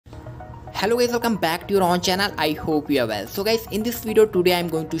Hello guys, welcome back to your own channel. I hope you are well. So guys, in this video today I'm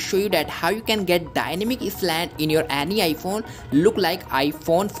going to show you that how you can get dynamic slant in your any iPhone look like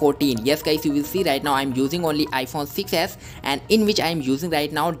iPhone 14. Yes guys, you will see right now I'm using only iPhone 6s and in which I'm using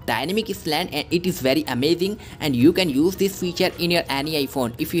right now dynamic slant, and it is very amazing and you can use this feature in your any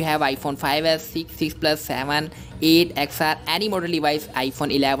iPhone. If you have iPhone 5s, 6, 6 Plus, 7, 8, XR, any model device,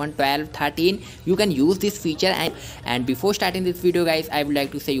 iPhone 11, 12, 13, you can use this feature. And before starting this video guys, I would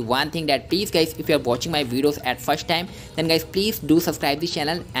like to say you one thing, that please guys, if you are watching my videos at first time, then guys please do subscribe this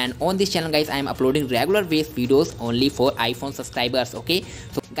channel, and on this channel guys I am uploading regular based videos only for iPhone subscribers. Okay,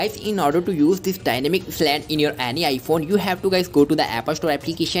 so guys, in order to use this dynamic slant in your any iPhone, you have to guys go to the Apple Store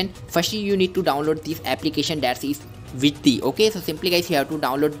application. Firstly you need to download this application, that is Widty. Okay, so simply guys you have to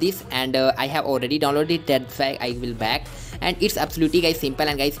download this, and I have already downloaded it, that's why I will back. And it's absolutely guys simple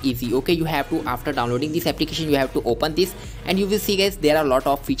and guys easy. Okay, you have to, after downloading this application, you have to open this, and you will see guys there are a lot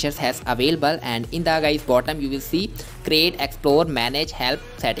of features has available, and in the guys bottom you will see create, explore, manage, help,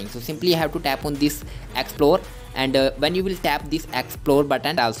 settings. So simply you have to tap on this explore, and when you will tap this explore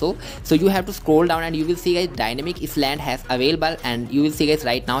button also, so you have to scroll down and you will see guys dynamic slant has available, and you will see guys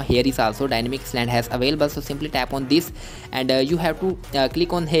right now here is also dynamic slant has available. So simply tap on this, and you have to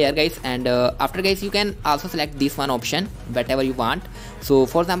click on here guys, and after guys you can also select this one option whatever you want. So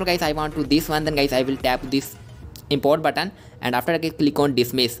for example guys, I want to this one, then guys I will tap this import button, and after that click on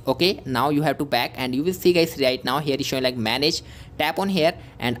dismiss. Okay, now you have to back, and you will see guys right now here is showing like manage. Tap on here,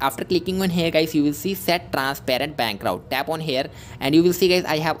 and after clicking on here guys you will see set transparent background. Tap on here, and you will see guys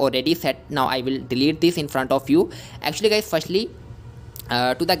I have already set. Now I will delete this in front of you. Actually guys, firstly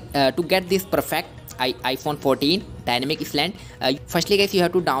to get this perfect iPhone 14 dynamic slant, firstly guys you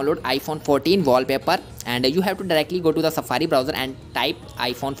have to download iPhone 14 wallpaper, and you have to directly go to the Safari browser and type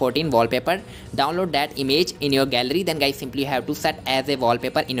iPhone 14 wallpaper, download that image in your gallery. Then guys simply you have to set as a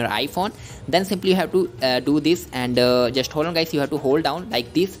wallpaper in your iPhone. Then simply you have to do this, and just hold on guys, you have to hold down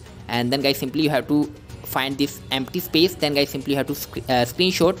like this, and then guys simply you have to find this empty space. Then guys simply you have to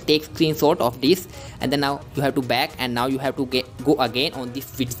take screenshot of this, and then now you have to back, and now you have to go again on this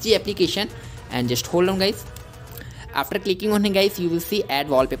Widget application, and just hold on guys. After clicking on it guys, you will see add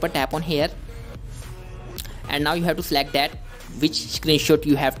wallpaper. Tap on here, and now you have to select that which screenshot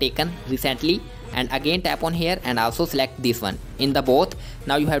you have taken recently, and again tap on here and also select this one in the both.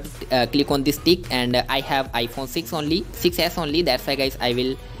 Now you have to click on this tick, and I have iPhone 6s only, that's why guys I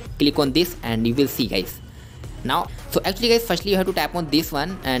will click on this, and you will see guys now. So actually guys, firstly you have to tap on this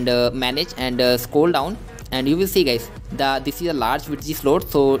one and manage, and scroll down, and you will see guys this is a large widget slot,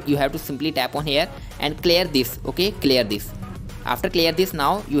 so you have to simply tap on here and clear this. Okay, clear this. After clear this,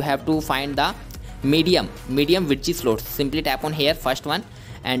 now you have to find the medium widget slot. Simply tap on here first one,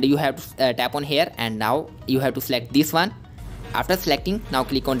 and you have to tap on here, and now you have to select this one. After selecting, now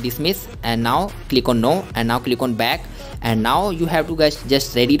click on dismiss, and now click on no, and now click on back, and now you have to guys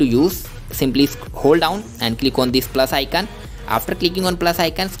just ready to use. Simply hold down and click on this plus icon. After clicking on plus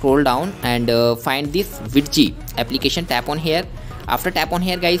icon, scroll down and find this Widget application. Tap on here. After tap on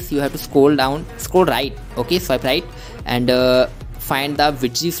here guys, you have to scroll right. Okay, swipe right, and find the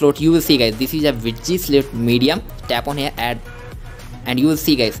Widget slot. You will see guys this is a Widget slot medium. Tap on here, add, and you will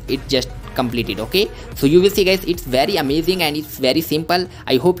see guys it just completed. Okay, so you will see guys it's very amazing and it's very simple.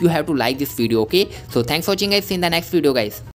 I hope you have to like this video. Okay, so thanks for watching guys. See you in the next video guys.